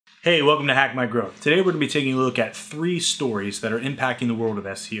Hey, welcome to Hack My Growth. Today we're going to be taking a look at 3 stories that are impacting the world of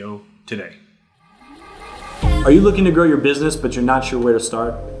SEO today. Are you looking to grow your business but you're not sure where to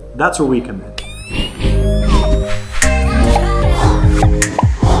start? That's where we come in.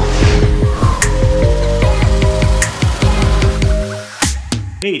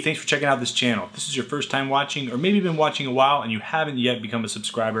 Hey, thanks for checking out this channel. If this is your first time watching, or maybe you've been watching a while and you haven't yet become a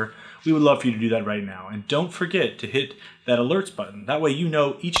subscriber, we would love for you to do that right now. And don't forget to hit that alerts button. That way you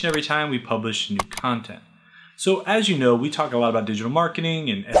know each and every time we publish new content. So as you know, we talk a lot about digital marketing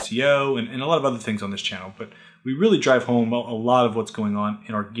and SEO and a lot of other things on this channel, but we really drive home a lot of what's going on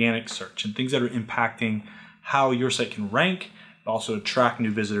in organic search and things that are impacting how your site can rank, but also attract new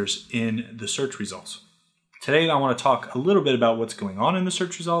visitors in the search results. Today, I want to talk a little bit about what's going on in the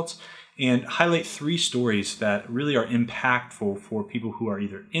search results and highlight 3 stories that really are impactful for people who are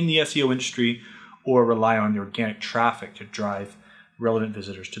either in the SEO industry or rely on the organic traffic to drive relevant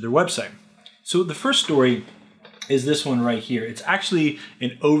visitors to their website. So the first story is this one right here. It's actually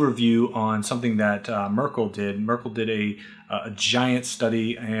an overview on something that Merkle did. Merkle did a giant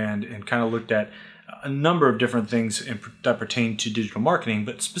study and kind of looked at a number of different things that pertain to digital marketing,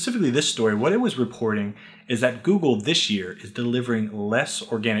 but specifically this story, what it was reporting is that Google this year is delivering less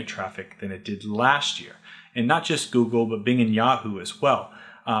organic traffic than it did last year. And not just Google, but Bing and Yahoo as well.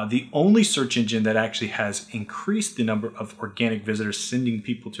 The only search engine that actually has increased the number of organic visitors sending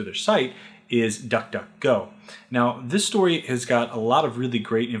people to their site is DuckDuckGo. Now, this story has got a lot of really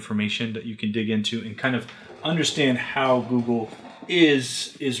great information that you can dig into and kind of understand how Google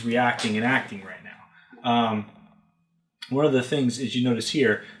is reacting and acting right now. One of the things is you notice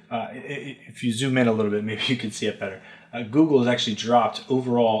here, if you zoom in a little bit, maybe you can see it better. Google has actually dropped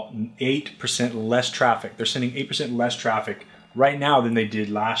overall 8% less traffic. They're sending 8% less traffic right now than they did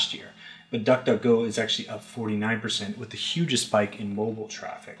last year. But DuckDuckGo is actually up 49% with the hugest spike in mobile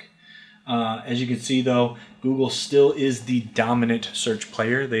traffic. As you can see though, Google still is the dominant search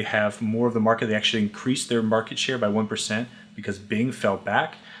player. They have more of the market. They actually increased their market share by 1% because Bing fell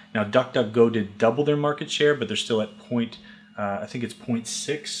back. Now DuckDuckGo did double their market share, but they're still at I think it's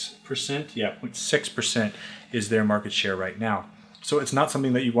 0.6%. Yeah, 0.6% is their market share right now. So it's not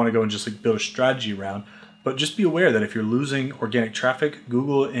something that you want to go and just like build a strategy around, but just be aware that if you're losing organic traffic,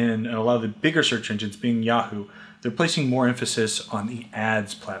 Google and a lot of the bigger search engines, Bing, Yahoo, they're placing more emphasis on the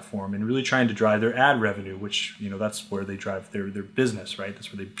ads platform and really trying to drive their ad revenue, which, you know, that's where they drive their business, right?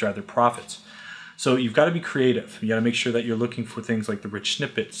 That's where they drive their profits. So you've got to be creative. You got to make sure that you're looking for things like the rich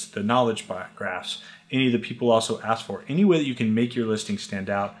snippets, the knowledge graphs, any of the people also ask for, any way that you can make your listing stand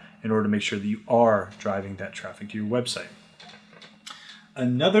out in order to make sure that you are driving that traffic to your website.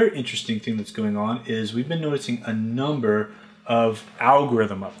 Another interesting thing that's going on is we've been noticing a number of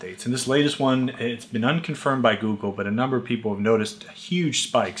algorithm updates. And this latest one, it's been unconfirmed by Google, but a number of people have noticed huge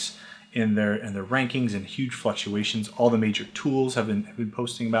spikes in their rankings and huge fluctuations. All the major tools have been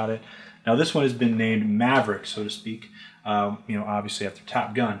posting about it. Now this one has been named Maverick, so to speak, you know, obviously after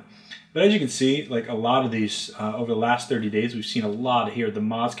Top Gun. But as you can see, like a lot of these, over the last 30 days, we've seen a lot here. The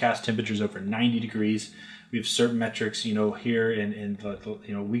Mozcast temperatures over 90 degrees. We have certain metrics, you know, here in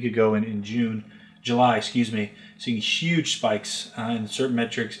you know, a week ago in July, excuse me, seeing huge spikes in certain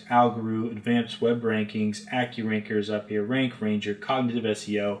metrics, Algorithms, Advanced Web Rankings, AccuRankers up here, Rank Ranger, Cognitive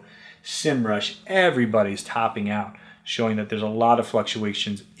SEO, SEMrush, everybody's topping out, showing that there's a lot of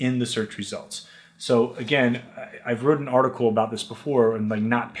fluctuations in the search results. So again, I've written an article about this before and like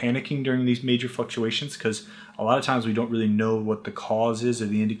not panicking during these major fluctuations because a lot of times we don't really know what the cause is or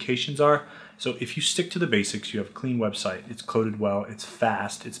the indications are. So if you stick to the basics, you have a clean website, it's coded well, it's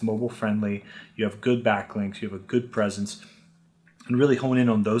fast, it's mobile friendly, you have good backlinks, you have a good presence, and really hone in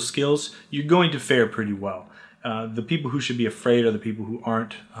on those skills, you're going to fare pretty well. The people who should be afraid are the people who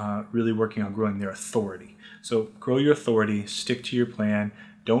aren't really working on growing their authority. So grow your authority, stick to your plan,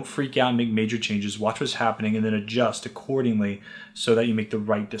 don't freak out and make major changes, watch what's happening and then adjust accordingly so that you make the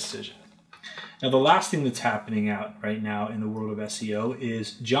right decision. Now the last thing that's happening out right now in the world of SEO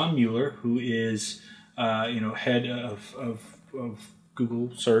is John Mueller, who is you know, head of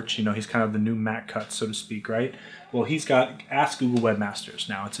Google search. You know, he's kind of the new Matt Cutts, so to speak, right? Well, he's got Ask Google Webmasters.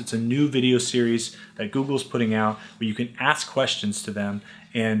 Now it's a new video series that Google's putting out where you can ask questions to them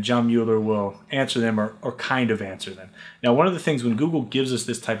and John Mueller will answer them or kind of answer them. Now, one of the things when Google gives us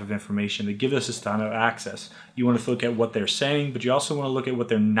this type of information, they give us this kind of access, you want to look at what they're saying, but you also want to look at what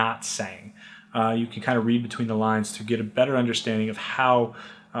they're not saying. You can kind of read between the lines to get a better understanding of how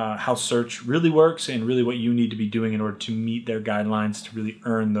search really works and really what you need to be doing in order to meet their guidelines to really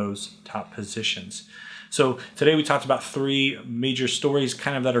earn those top positions. So today we talked about 3 major stories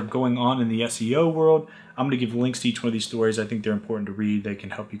kind of that are going on in the SEO world. I'm going to give links to each one of these stories. I think they're important to read. They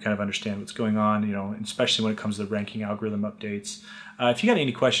can help you kind of understand what's going on, especially when it comes to the ranking algorithm updates. If you got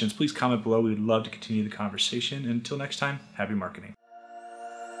any questions, please comment below. We would love to continue the conversation. And until next time, happy marketing.